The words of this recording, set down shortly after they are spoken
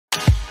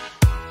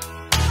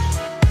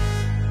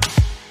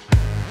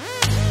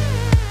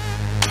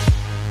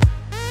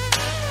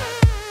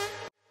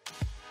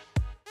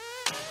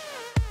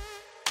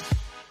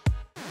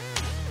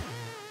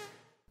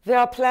There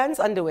are plans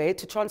underway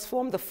to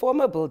transform the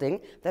former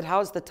building that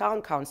housed the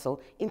town council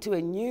into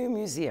a new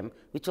museum,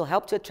 which will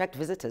help to attract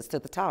visitors to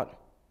the town.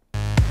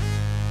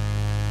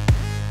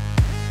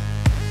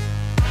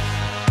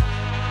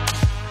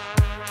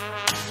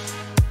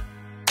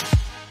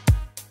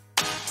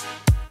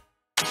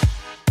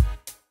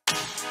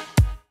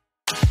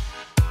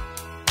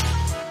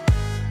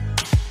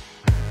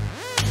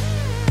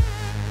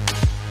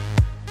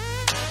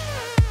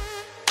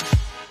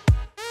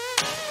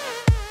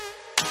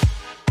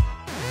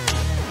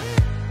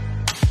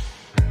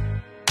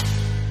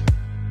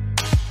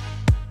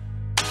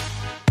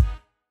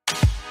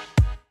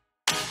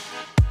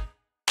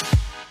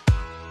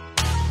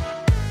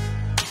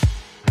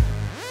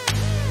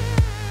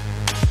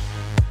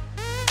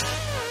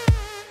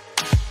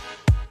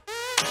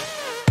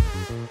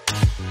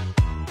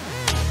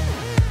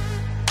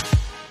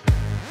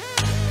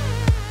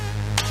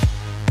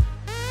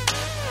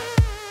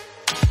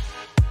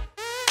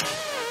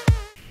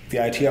 The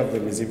idea of the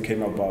museum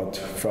came about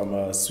from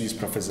a Swiss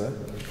professor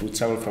who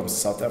traveled from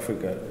South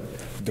Africa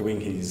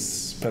doing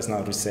his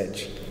personal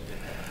research.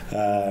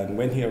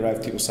 When he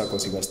arrived in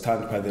Usakos, he was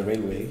stunned by the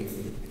railway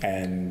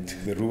and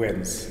the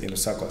ruins in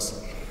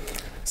Usakos.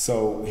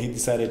 So he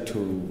decided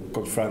to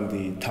confront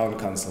the town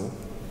council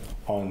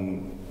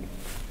on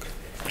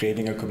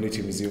creating a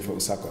community museum for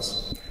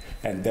Usakos.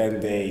 And then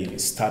they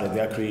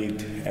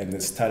agreed, and they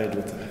started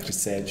with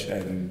research,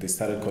 and they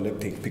started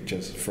collecting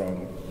pictures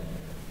from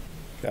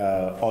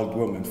old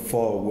women,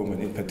 4 women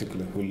in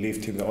particular, who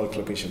lived in the old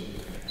location.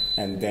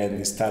 And then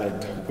they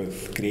started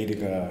with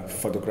creating a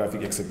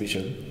photographic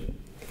exhibition,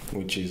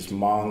 which is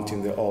mounted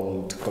in the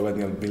old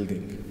colonial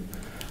building.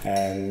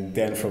 And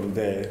then from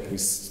there, we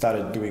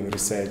started doing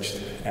research.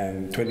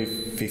 And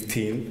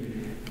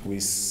 2015, we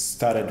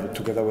started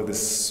together with the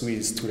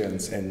Swiss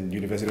students and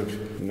University of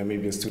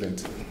Namibia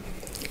students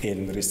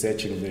in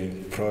researching the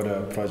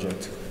broader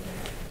project.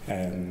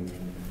 And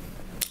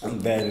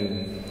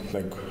then,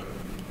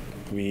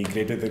 we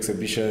created the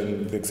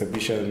exhibition. The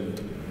exhibition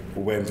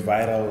went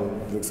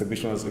viral. The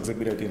exhibition was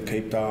exhibited in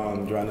Cape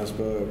Town,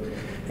 Johannesburg,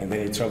 and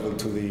then it traveled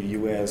to the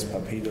US,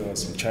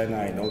 Barbados, and China,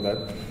 and all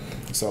that.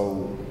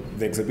 So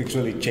the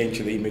exhibition really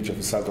changed the image of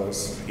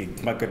Usakos.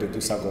 It marketed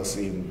Usakos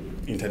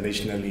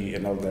internationally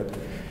and all that.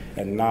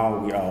 And now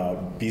we are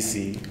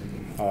busy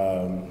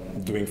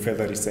doing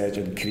further research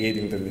and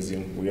creating the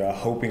museum. We are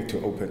hoping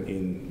to open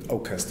in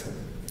August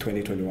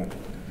 2021.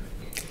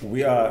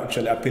 We are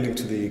actually appealing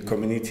to the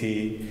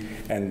community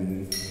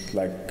and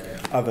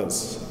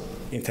others,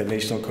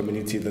 international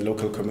community, the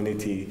local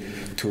community,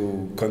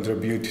 to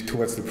contribute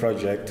towards the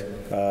project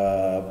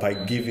by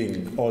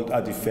giving old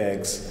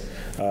artifacts,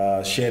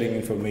 sharing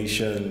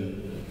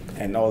information,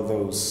 and all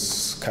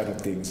those kind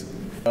of things.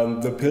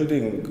 The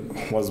building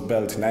was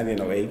built in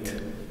 1908.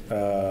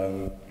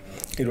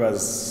 It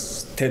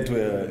was turned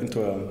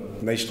into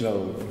a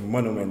national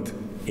monument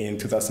in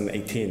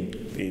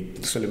 2018. It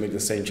actually made the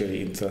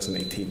century in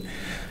 2018.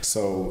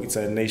 So it's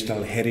a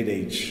national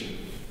heritage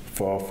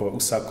for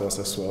Usakos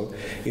as well.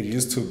 It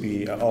used to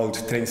be an old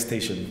train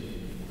station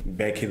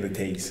back in the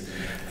days.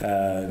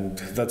 And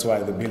that's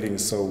why the building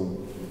is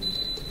so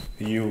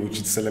huge.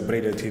 It's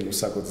celebrated in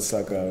Usakos.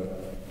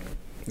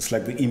 It's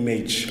like the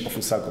image of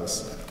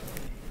Usakos,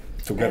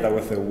 together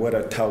with the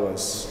water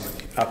towers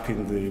up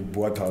in the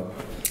Boatop.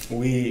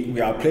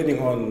 We are planning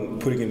on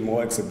putting in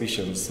more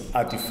exhibitions,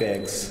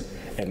 artifacts,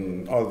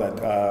 and all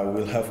that.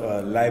 We'll have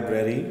a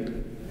library,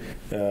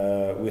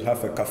 we'll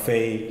have a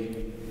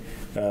cafe,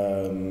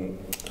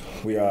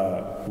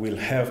 we'll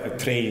have a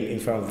train in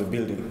front of the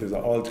building. There's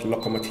an old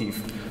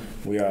locomotive.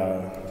 We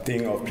are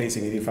thinking of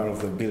placing it in front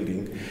of the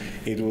building.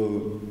 It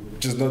will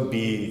just not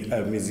be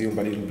a museum,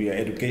 but it will be an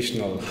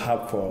educational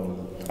hub for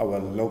our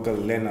local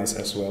learners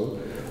as well,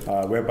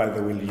 whereby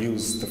they will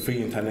use the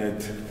free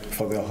internet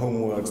for their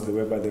homeworks,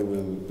 whereby they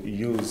will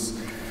use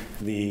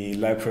the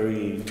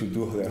library to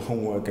do their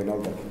homework and all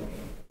that.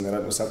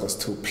 Usakos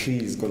to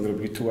please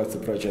contribute towards the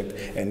project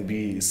and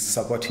be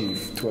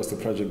supportive towards the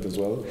project as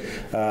well.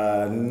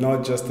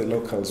 Not just the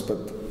locals,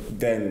 but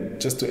then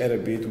just to add a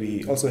bit,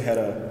 we also had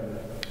a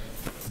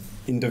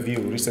interview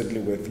recently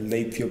with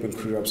late Ethiopian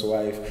Kurap's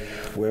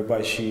wife,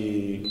 whereby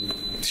she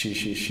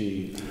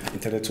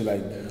intended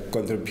to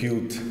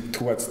contribute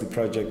towards the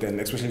project, and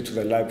especially to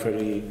the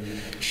library.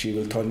 She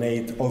will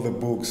donate all the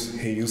books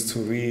he used to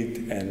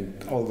read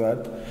and all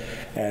that.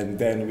 And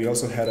then we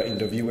also had an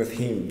interview with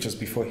him just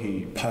before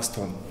he passed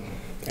on,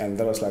 and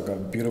that was a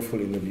beautiful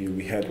interview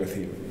we had with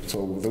him.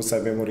 So those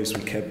are memories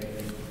we kept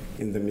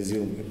in the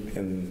museum,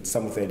 and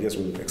some of the ideas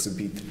we'll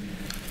exhibit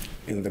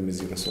in the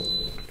museum as well.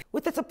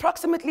 With its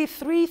approximately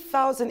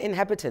 3,000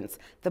 inhabitants,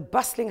 the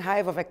bustling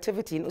hive of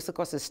activity in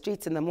Usakos'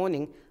 streets in the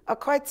morning are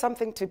quite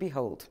something to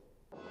behold.